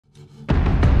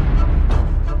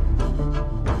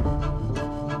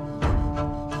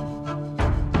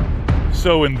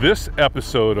So in this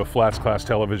episode of Flats Class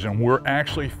Television, we're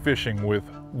actually fishing with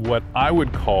what I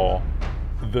would call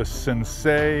the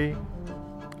sensei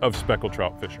of speckled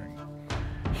trout fishing.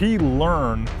 He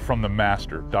learned from the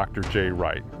master, Dr. J.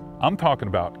 Wright. I'm talking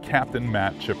about Captain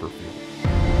Matt Chipperfield.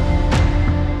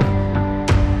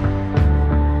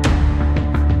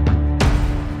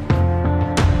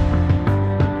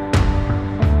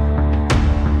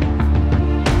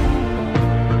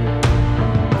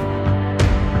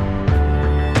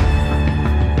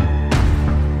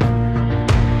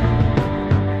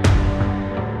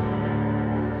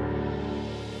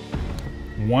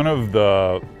 One of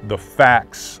the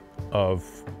facts of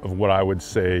what I would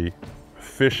say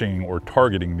fishing or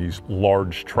targeting these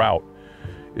large trout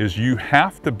is you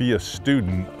have to be a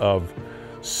student of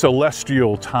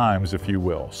celestial times, if you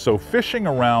will. So fishing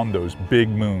around those big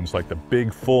moons, like the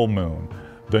big full moon,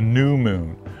 the new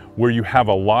moon, where you have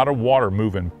a lot of water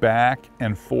moving back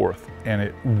and forth, and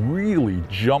it really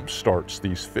jump starts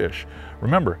these fish.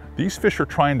 Remember, these fish are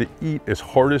trying to eat as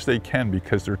hard as they can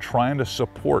because they're trying to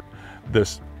support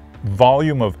this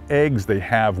volume of eggs they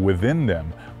have within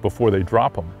them before they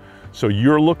drop them. So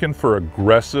you're looking for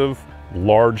aggressive,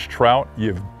 large trout,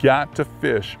 you've got to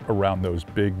fish around those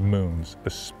big moons,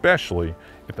 especially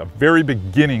at the very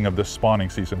beginning of the spawning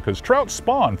season, because trout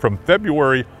spawn from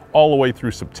February all the way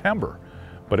through September.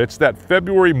 But it's that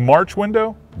February-March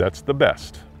window that's the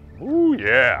best. Ooh,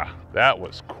 yeah, that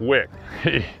was quick.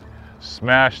 He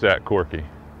smashed that corky.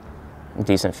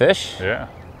 Decent fish. Yeah.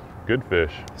 Good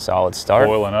fish. Solid start.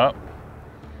 Boiling up.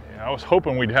 Yeah, I was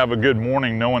hoping we'd have a good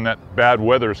morning knowing that bad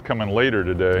weather's coming later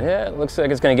today. Yeah, it looks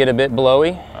like it's going to get a bit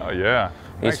blowy. Oh yeah.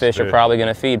 These fish are probably going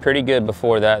to feed pretty good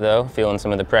before that though, feeling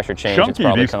some of the pressure change that's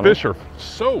probably coming. These fish are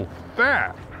so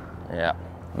fat. Yeah.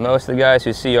 Most of the guys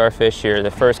who see our fish here,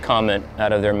 the first comment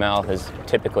out of their mouth is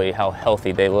typically how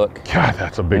healthy they look. God,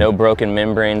 that's a big... No broken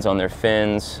membranes on their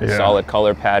fins, yeah. Solid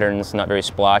color patterns, not very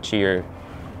splotchy or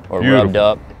beautiful. Rubbed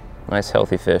up. Nice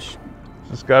healthy fish.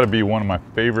 It's got to be one of my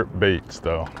favorite baits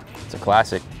though. It's a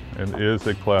classic. It is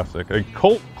a classic. A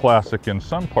cult classic in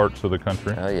some parts of the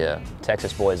country. Oh yeah,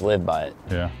 Texas boys live by it.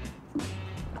 Yeah.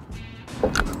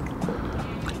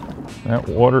 That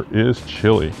water is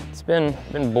chilly. It's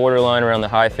been borderline around the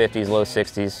high 50s, low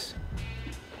 60s.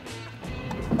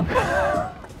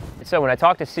 So when I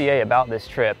talked to CA about this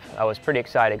trip, I was pretty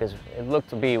excited because it looked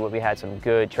to be we had some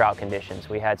good trout conditions.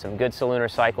 We had some good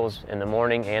salooner cycles in the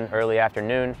morning and early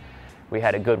afternoon. We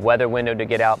had a good weather window to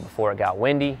get out before it got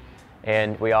windy,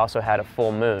 and we also had a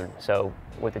full moon. So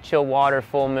with the chill water,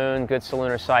 full moon, good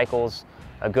salooner cycles,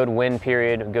 a good wind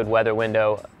period, a good weather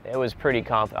window, I was pretty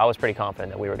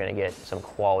confident that we were going to get some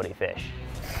quality fish.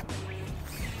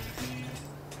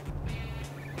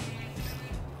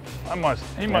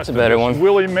 He must have better one.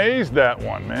 Willie Mays that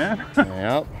one, man.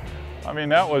 Yep. I mean,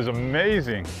 that was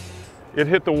amazing. It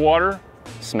hit the water,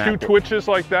 Smacked two twitches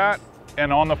like that,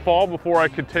 and on the fall before I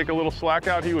could take a little slack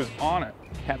out, he was on it.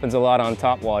 Happens a lot on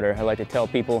top water. I like to tell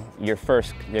people your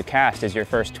cast is your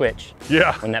first twitch.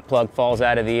 Yeah. When that plug falls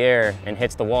out of the air and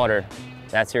hits the water,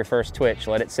 that's your first twitch.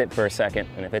 Let it sit for a second,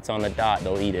 and if it's on the dot,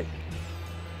 they'll eat it.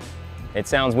 It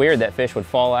sounds weird that fish would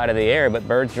fall out of the air, but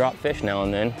birds drop fish now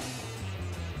and then.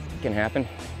 Can happen.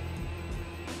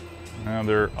 Now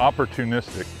they're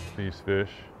opportunistic, these fish.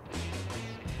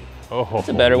 Oh, that's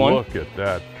a better one. Look at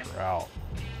that trout.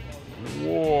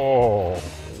 Whoa,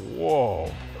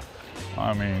 whoa.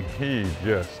 I mean, he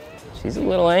just... She's a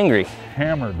little angry.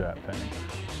 Hammered that thing.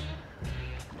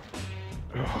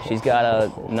 She's got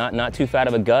a not too fat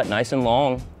of a gut, nice and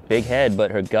long, big head, but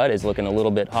her gut is looking a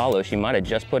little bit hollow. She might have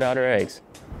just put out her eggs.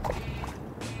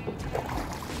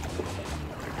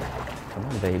 Come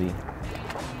on, baby.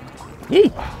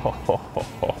 Yee!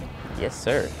 Yes,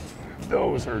 sir.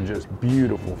 Those are just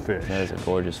beautiful fish. Those are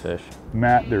gorgeous fish.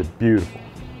 Matt, they're beautiful.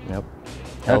 Yep.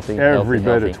 Healthy, every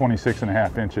bit of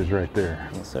 26.5 inches right there.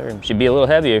 Yes, sir. She'd be a little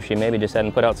heavier if she maybe just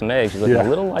hadn't put out some eggs. She's looking a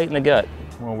little light in the gut.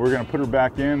 Well, we're gonna put her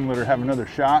back in, let her have another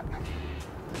shot.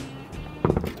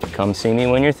 Come see me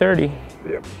when you're 30.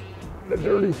 Yep, the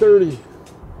dirty 30.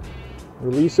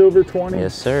 Release over 20.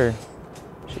 Yes, sir.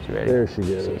 She's ready. There she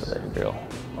goes. See you later, girl.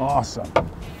 Awesome.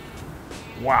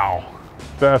 Wow,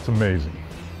 that's amazing.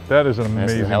 That is an amazing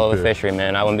This is a hell of a fish. fishery,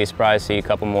 man. I wouldn't be surprised to see a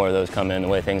couple more of those come in the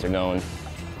way things are going.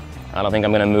 I don't think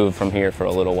I'm gonna move from here for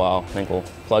a little while. I think we'll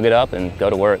plug it up and go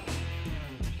to work.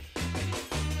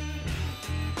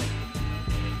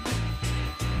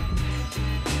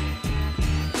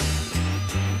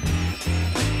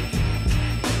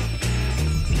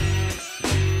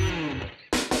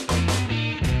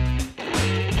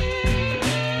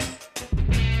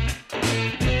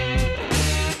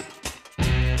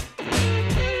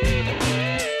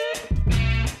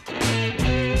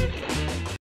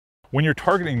 When you're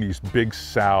targeting these big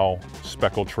sow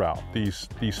speckled trout, these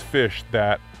fish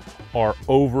that are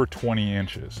over 20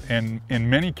 inches, and in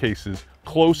many cases,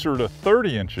 closer to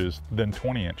 30 inches than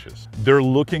 20 inches. They're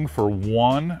looking for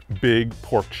one big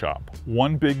pork chop,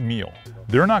 one big meal.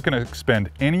 They're not gonna expend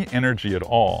any energy at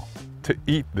all to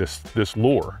eat this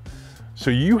lure.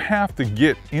 So you have to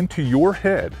get into your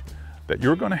head that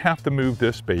you're gonna have to move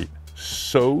this bait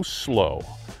so slow.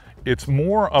 It's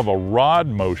more of a rod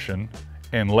motion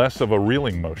and less of a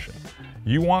reeling motion.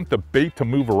 You want the bait to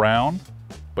move around,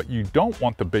 but you don't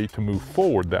want the bait to move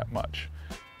forward that much.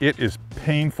 It is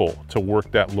painful to work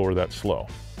that lure that slow,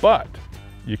 but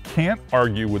you can't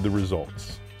argue with the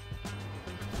results.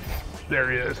 There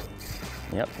he is.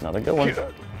 Yep, another good one.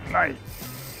 Good night.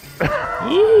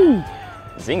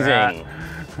 Zing zing.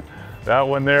 That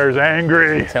one there is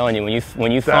angry. I'm telling you,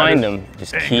 when you find them,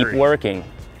 just keep working.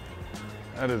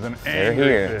 That is an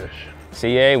angry fish.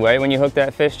 CA, right when you hooked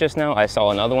that fish just now, I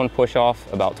saw another one push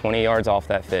off about 20 yards off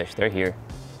that fish. They're here.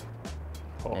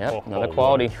 Yep, another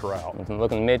quality. Trout.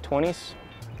 Looking mid-20s,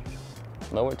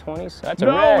 lower 20s. That's a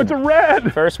red. No, it's a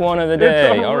red. First one of the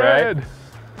day. It's a all red. Right.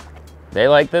 They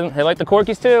like them. They like the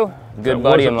corkies too. Good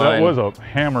buddy of mine. That was a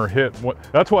hammer hit.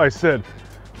 That's why I said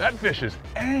that fish is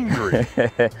angry.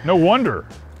 No wonder.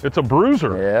 It's a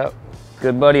bruiser. Yep.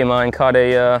 Good buddy of mine caught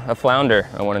a flounder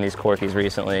on one of these corkies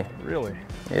recently. Really?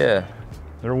 Yeah.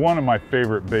 They're one of my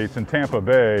favorite baits in Tampa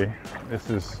Bay. This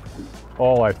is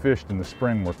all I fished in the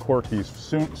spring were corkies.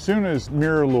 Soon as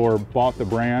MirrOlure bought the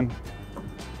brand,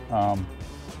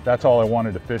 that's all I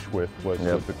wanted to fish with was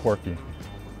the corky.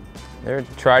 They're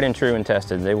tried and true and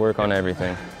tested. They work on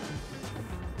everything.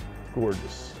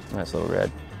 Gorgeous. Nice little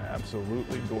red.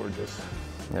 Absolutely gorgeous.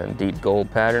 Got a deep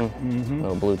gold pattern,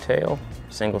 little blue tail,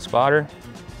 single spotter.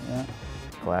 Yeah.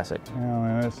 Classic. Yeah,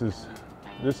 man,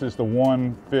 this is the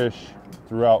one fish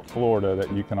throughout Florida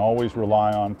that you can always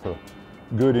rely on for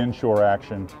good inshore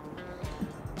action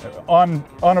on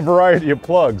a variety of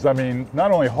plugs. I mean,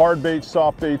 not only hard baits,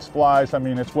 soft baits, flies, I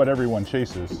mean, it's what everyone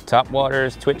chases. Top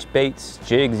waters, twitch baits,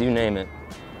 jigs, you name it.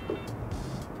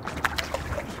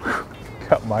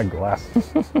 Cut my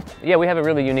glasses. Yeah, we have a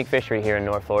really unique fishery here in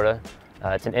North Florida.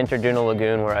 It's an interdunal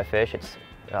lagoon where I fish. It's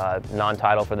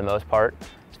non-tidal for the most part.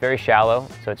 It's very shallow,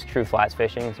 so it's true flats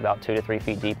fishing. It's about 2 to 3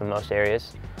 feet deep in most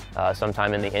areas.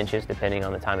 Sometime in the inches, depending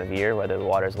on the time of year, whether the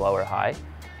water is low or high.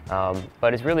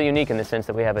 But it's really unique in the sense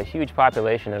that we have a huge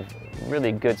population of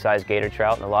really good-sized gator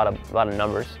trout and a lot of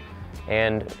numbers.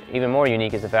 And even more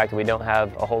unique is the fact that we don't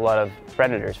have a whole lot of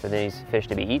predators for these fish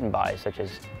to be eaten by, such as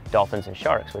dolphins and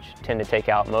sharks, which tend to take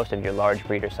out most of your large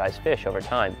breeder-sized fish over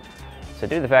time. So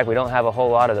due to the fact we don't have a whole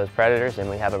lot of those predators and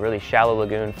we have a really shallow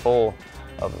lagoon full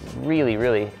of really,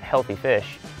 really healthy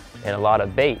fish and a lot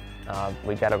of bait,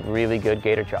 we've got a really good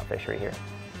gator trout fishery here.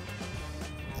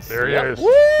 There he is.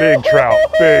 Big trout,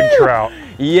 big trout.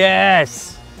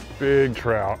 Yes! Big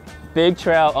trout. Big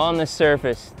trout on the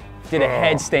surface. Did a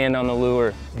headstand on the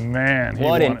lure. Man,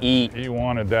 what an eat. He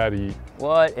wanted that eat.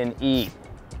 What an eat.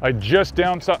 I just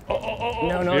downsized.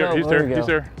 No, he's there, he's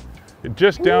there. It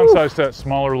just downsized that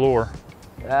smaller lure.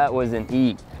 That was an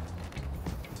eat.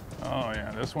 Oh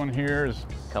yeah, this one here is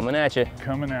coming at you.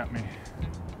 Coming at me.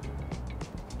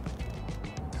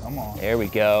 Come on. There we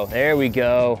go, there we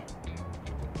go.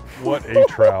 What a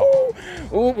trout.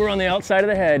 Ooh, we're on the outside of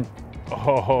the head.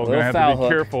 Oh, gonna have to be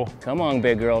careful. Come on,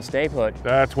 big girl, stay put.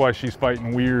 That's why she's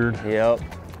fighting weird. Yep.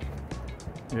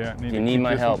 Yeah. If you need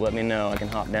my help, let me know. I can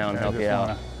hop down and help you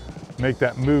out. Make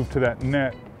that move to that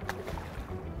net.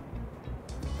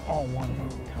 Oh, one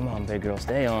move. Come on, big girl,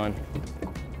 stay on.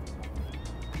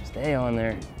 Stay on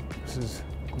there. This is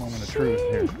a moment of truth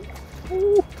here.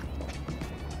 Ooh.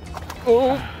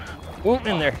 Ooh. Ooh,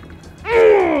 in there.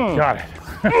 Got it.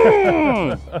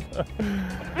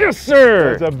 Yes,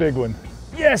 sir. That's a big one.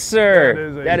 Yes,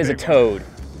 sir. That is a toad.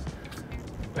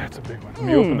 That's a big one. Let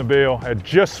me open the bail. I had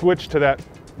just switched to that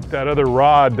other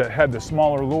rod that had the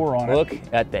smaller lure on it. Look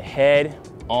at the head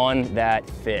on that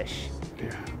fish.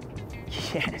 Yeah.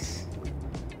 Yes.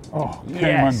 Oh,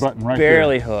 yes. Button right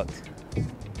barely there. Hooked.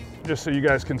 Just so you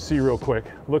guys can see real quick,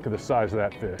 look at the size of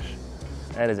that fish.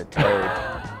 That is a toad.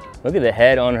 Look at the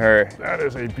head on her. That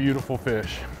is a beautiful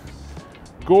fish.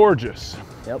 Gorgeous.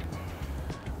 Yep.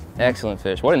 Excellent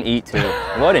fish. What an eat, too.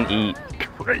 What an eat.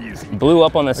 Crazy. Blew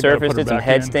up on the surface, did some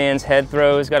headstands, head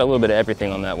throws, got a little bit of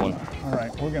everything on that one. All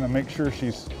right, we're gonna make sure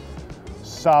she's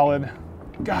solid.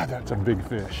 God, that's a big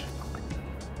fish.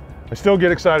 I still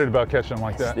get excited about catching them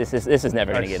like that. This is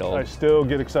never gonna get old. I still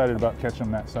get excited about catching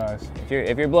them that size.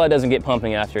 If your blood doesn't get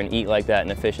pumping after an eat like that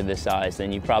and a fish of this size,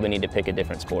 then you probably need to pick a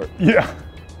different sport. Yeah.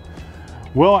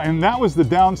 Well, and that was the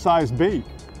downsized bait.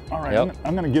 All right, Yep.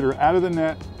 I'm gonna get her out of the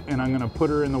net and I'm gonna put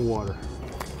her in the water.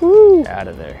 Woo! Out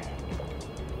of there.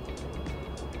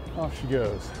 Off she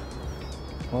goes.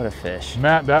 What a fish.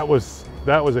 Matt, that was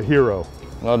a hero.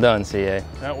 Well done, CA.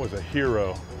 That was a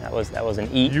hero. That was an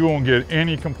eat. You won't get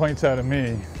any complaints out of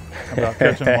me about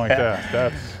catching them like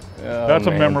that. That's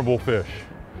a memorable fish.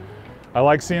 I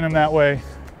like seeing them that way,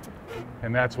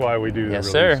 and that's why we do the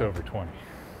Yes, release sir. over 20.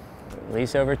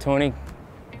 Release over 20.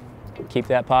 Keep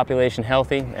that population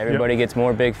healthy. Everybody gets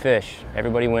more big fish.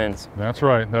 Everybody wins. That's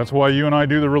right. That's why you and I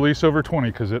do the release over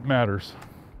 20, because it matters.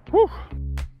 Whew.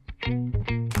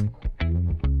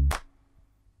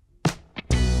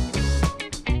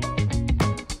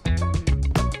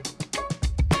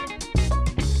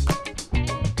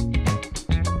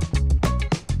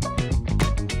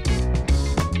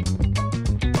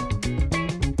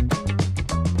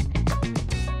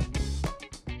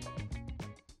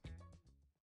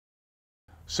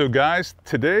 So guys,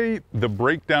 today the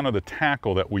breakdown of the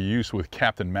tackle that we use with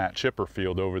Captain Matt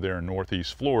Chipperfield over there in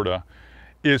Northeast Florida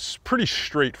is pretty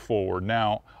straightforward.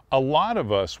 Now, a lot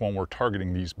of us, when we're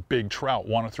targeting these big trout,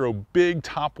 want to throw big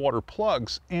topwater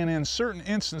plugs, and in certain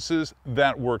instances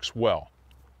that works well.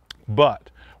 But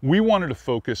we wanted to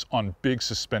focus on big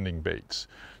suspending baits.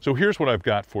 So here's what I've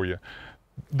got for you.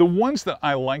 The ones that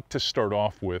I like to start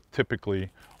off with typically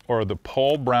are the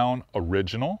Paul Brown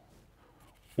Original,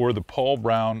 or the Paul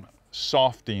Brown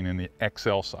Softing in the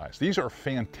XL size. These are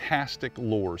fantastic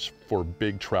lures for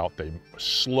big trout. They're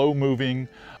slow moving.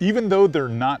 Even though they're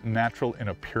not natural in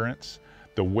appearance,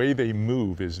 the way they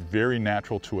move is very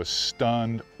natural to a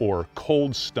stunned or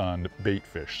cold stunned bait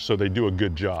fish. So they do a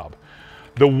good job.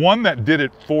 The one that did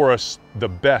it for us the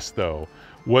best though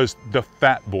was the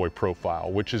Fat Boy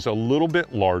profile, which is a little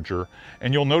bit larger,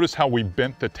 and you'll notice how we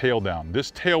bent the tail down.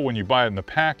 This tail, when you buy it in the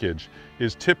package,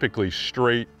 is typically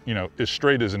straight, as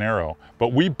straight as an arrow,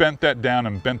 but we bent that down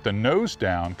and bent the nose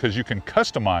down because you can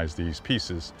customize these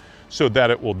pieces so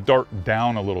that it will dart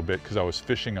down a little bit, because I was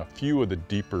fishing a few of the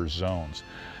deeper zones.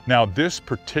 Now this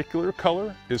particular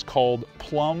color is called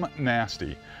Plum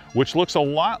Nasty, which looks a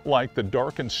lot like the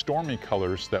dark and stormy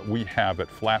colors that we have at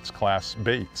Flats Class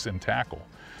Baits and Tackle.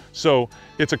 So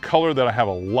it's a color that I have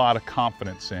a lot of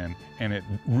confidence in, and it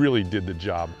really did the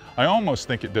job. I almost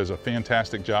think it does a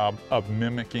fantastic job of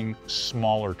mimicking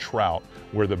smaller trout,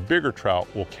 where the bigger trout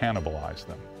will cannibalize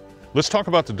them. Let's talk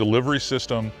about the delivery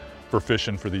system for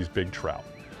fishing for these big trout.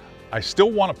 I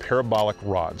still want a parabolic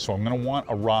rod, so I'm gonna want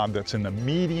a rod that's in the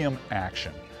medium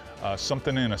action.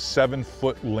 Something in a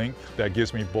 7-foot length that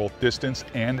gives me both distance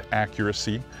and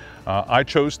accuracy. I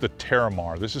chose the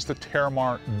Terramar. This is the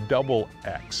Terramar Double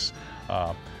X.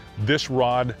 This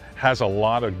rod has a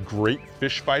lot of great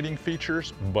fish fighting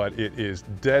features, but it is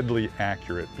deadly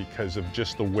accurate because of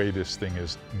just the way this thing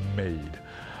is made.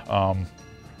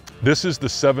 This is the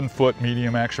 7-foot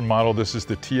medium action model. This is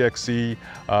the TXE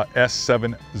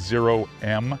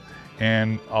S70M.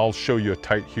 And I'll show you a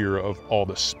tight here of all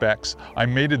the specs. I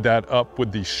mated that up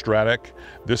with the Stratic.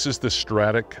 This is the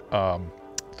Stratic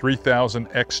 3000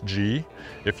 XG.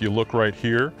 If you look right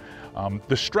here,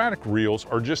 the Stratic reels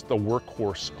are just the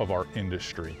workhorse of our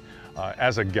industry.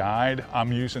 As a guide,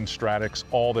 I'm using Stratics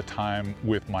all the time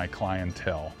with my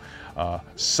clientele.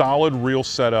 Solid reel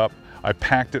setup. I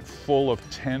packed it full of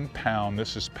 10-pound,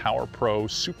 this is Power Pro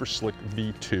Super Slick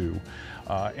V2.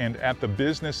 And at the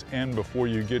business end, before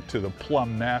you get to the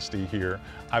Plum Nasty here,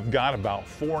 I've got about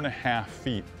 4.5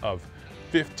 feet of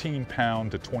 15-pound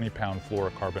to 20-pound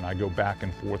fluorocarbon. I go back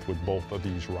and forth with both of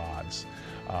these rods.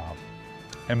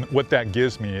 And what that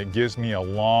gives me, it gives me a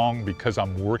long, because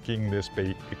I'm working this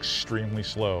bait extremely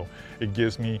slow, it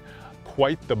gives me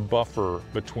quite the buffer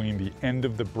between the end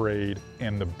of the braid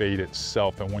and the bait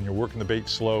itself. And when you're working the bait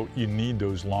slow, you need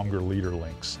those longer leader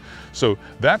links. So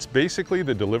that's basically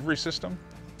the delivery system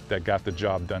that got the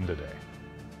job done today.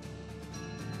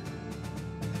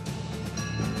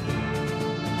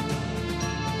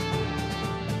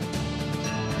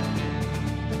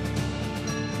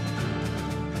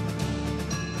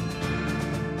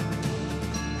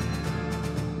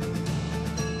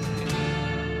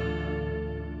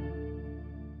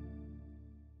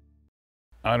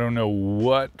 I don't know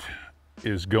what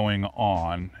is going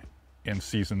on in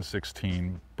season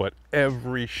 16, but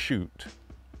every shoot,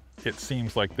 it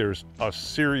seems like there's a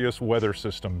serious weather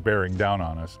system bearing down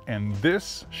on us, and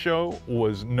this show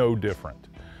was no different.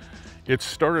 It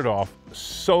started off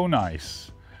so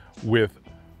nice with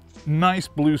nice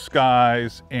blue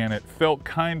skies, and it felt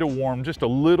kind of warm, just a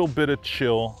little bit of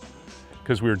chill,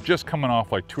 because we were just coming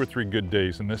off like 2 or 3 good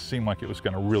days, and this seemed like it was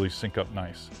going to really sync up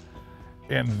nice.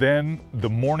 And then the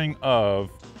morning of,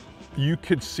 you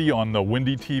could see on the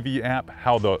Windy TV app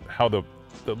how the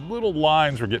little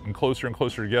lines were getting closer and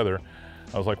closer together.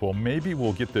 I was like, well, maybe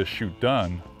we'll get this shoot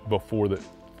done before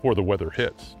the weather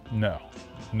hits.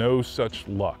 No such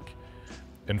luck.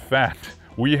 In fact,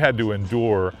 we had to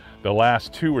endure the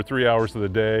last 2 or 3 hours of the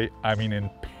day, I mean, in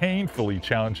painfully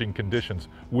challenging conditions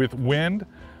with wind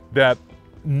that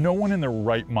no one in their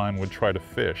right mind would try to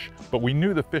fish. But we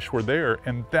knew the fish were there,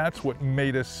 and that's what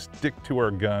made us stick to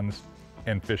our guns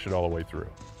and fish it all the way through.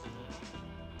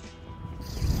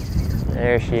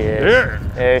 There she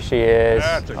is. There she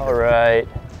is. All right.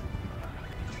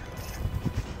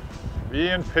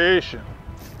 Being patient.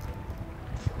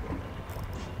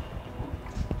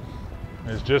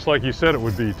 It's just like you said it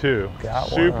would be too.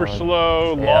 Super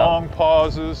slow, long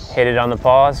pauses. Hit it on the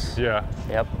pause. Yeah.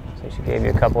 Yep. So she gave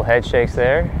you a couple head shakes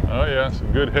there. Oh yeah,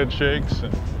 some good head shakes,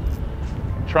 and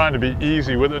trying to be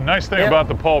easy with it. The nice thing about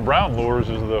the Paul Brown lures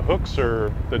is the hooks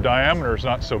are, the diameter is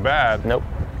not so bad. Nope.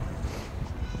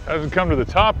 Hasn't come to the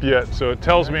top yet, so it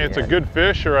tells me it's a good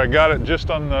fish, or I got it just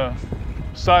on the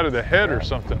side of the head or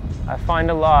something. I find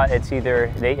a lot, it's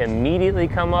either they immediately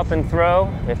come up and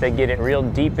throw if they get it real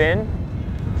deep in,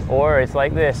 or it's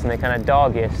like this and they kind of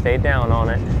dog you, stay down on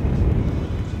it.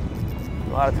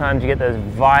 A lot of times you get those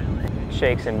violent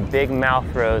shakes and big mouth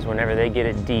throws whenever they get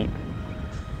it deep.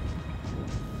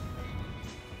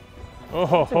 Oh,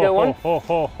 that's a good one.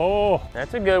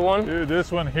 That's a good one. Dude,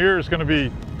 this one here is going to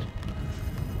be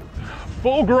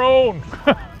full grown.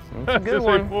 That's a good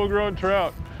one. A full grown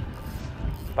trout.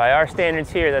 By our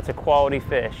standards here, that's a quality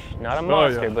fish. Not a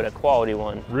monster, but a quality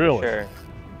one. Really? Sure.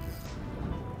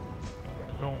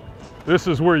 This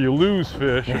is where you lose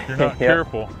fish if you're not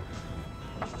careful.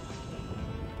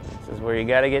 This is where you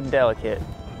got to get delicate.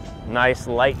 Nice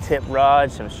light tip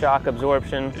rod, some shock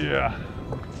absorption. Yeah.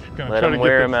 Let them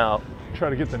wear them out. Try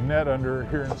to get the net under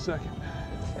here in a second.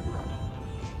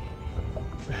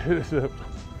 It is a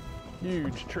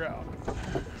huge trout.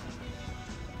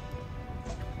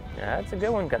 Yeah, that's a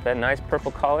good one. Got that nice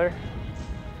purple collar.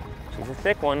 She's a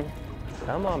thick one.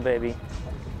 Come on, baby.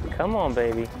 Come on,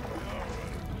 baby.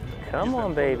 Come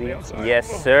on, baby.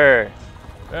 Yes, sir.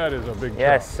 That is a big trout.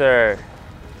 Yes, sir.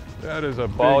 That is a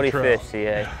quality big trout. fish,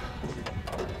 CA.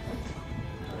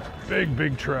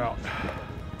 Big trout.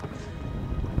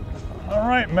 All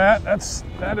right, Matt.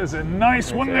 That is a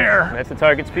nice one there. That's the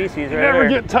target species right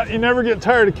there. You never get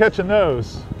tired of catching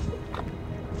those.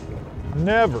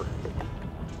 Never.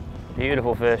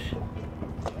 Beautiful fish.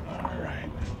 All right.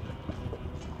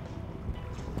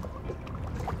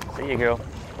 See you, girl.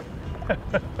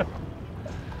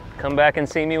 Come back and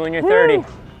see me when you're 30.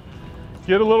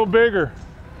 Get a little bigger.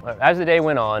 As the day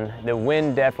went on, the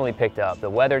wind definitely picked up. The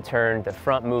weather turned, the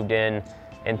front moved in,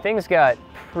 and things got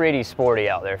pretty sporty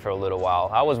out there for a little while.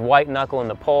 I was white knuckling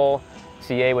the pole.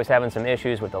 CA was having some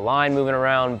issues with the line moving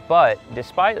around, but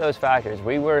despite those factors,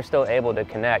 we were still able to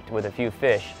connect with a few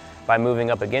fish by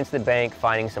moving up against the bank,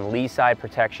 finding some lee side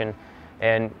protection,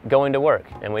 and going to work.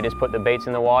 And we just put the baits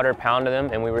in the water, pounded them,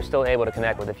 and we were still able to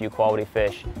connect with a few quality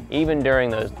fish, even during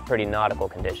those pretty nautical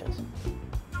conditions.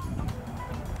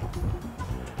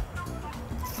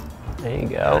 There you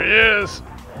go. There he is.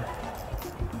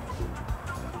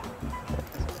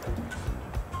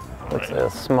 It's a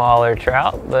smaller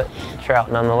trout, but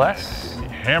trout nonetheless. He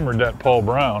hammered that Paul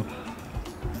Brown.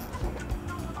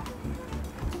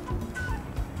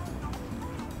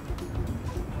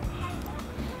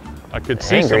 I could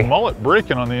see some mullet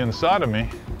breaking on the inside of me.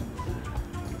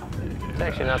 It's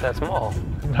actually not that small.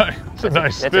 It's a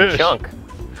nice fish. It's a chunk.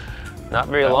 Not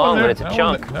very long, but it's a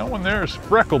chunk. That one there is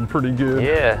freckled pretty good.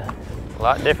 Yeah, a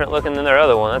lot different looking than their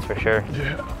other one, that's for sure.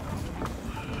 Yeah.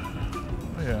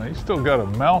 Yeah, he's still got a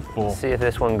mouthful. Let's see if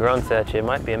this one grunts at you. It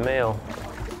might be a male.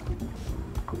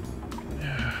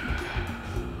 Yeah.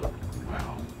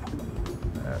 Wow.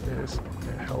 That is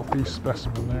a healthy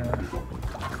specimen there.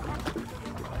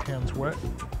 Hands wet.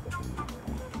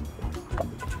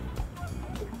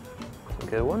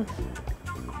 Good one.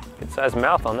 Good sized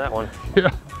mouth on that one. Yeah.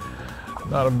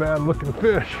 Not a bad looking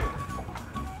fish.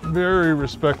 Very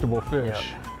respectable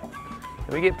fish.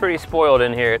 Yep. We get pretty spoiled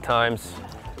in here at times.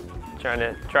 Try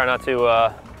not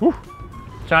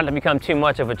to become too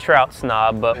much of a trout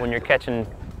snob, but when you're catching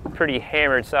pretty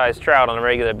hammered sized trout on a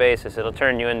regular basis, it'll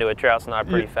turn you into a trout snob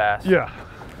pretty fast. Yeah.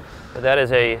 But that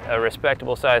is a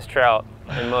respectable sized trout.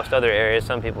 In most other areas,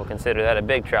 some people consider that a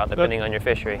big trout, depending on your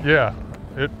fishery. Yeah.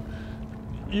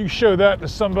 You show that to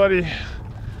somebody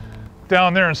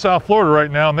down there in South Florida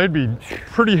right now, and they'd be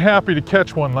pretty happy to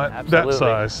catch one that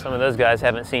size. Some of those guys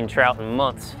haven't seen trout in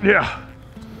months. Yeah,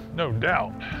 no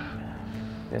doubt.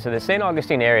 And so the St.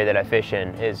 Augustine area that I fish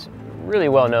in is really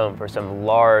well known for some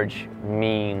large,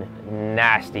 mean,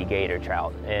 nasty gator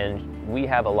trout, and we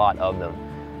have a lot of them.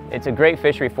 It's a great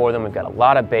fishery for them. We've got a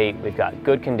lot of bait. We've got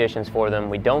good conditions for them.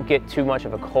 We don't get too much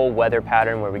of a cold weather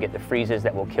pattern where we get the freezes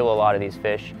that will kill a lot of these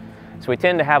fish. So we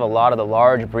tend to have a lot of the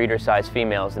large breeder-sized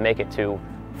females to make it to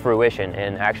fruition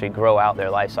and actually grow out their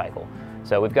life cycle.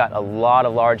 So we've got a lot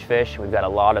of large fish. We've got a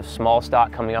lot of small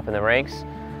stock coming up in the ranks.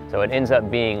 So it ends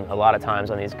up being a lot of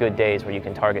times on these good days where you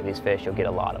can target these fish, you'll get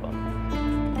a lot of them.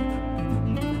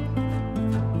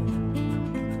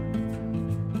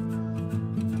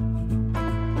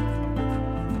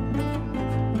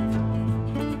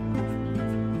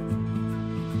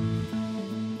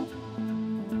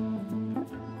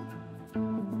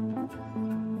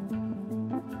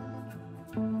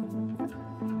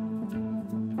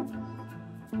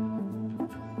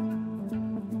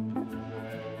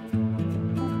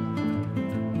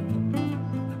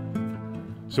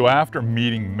 So after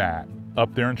meeting Matt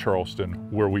up there in Charleston,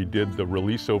 where we did the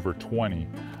Release Over 20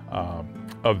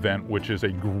 event, which is a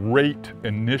great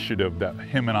initiative that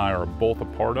him and I are both a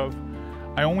part of,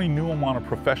 I only knew him on a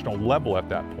professional level at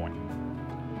that point.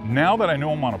 Now that I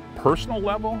know him on a personal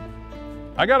level,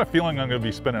 I got a feeling I'm going to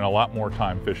be spending a lot more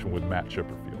time fishing with Matt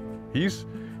Chipperfield.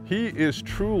 He is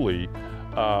truly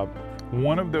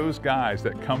one of those guys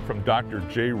that come from Dr.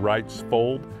 Jay Wright's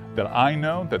fold, that I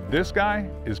know that this guy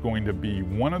is going to be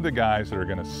one of the guys that are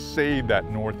going to save that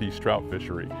Northeast trout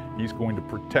fishery. He's going to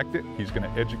protect it, he's going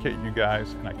to educate you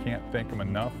guys, and I can't thank him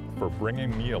enough for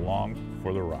bringing me along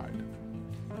for the ride.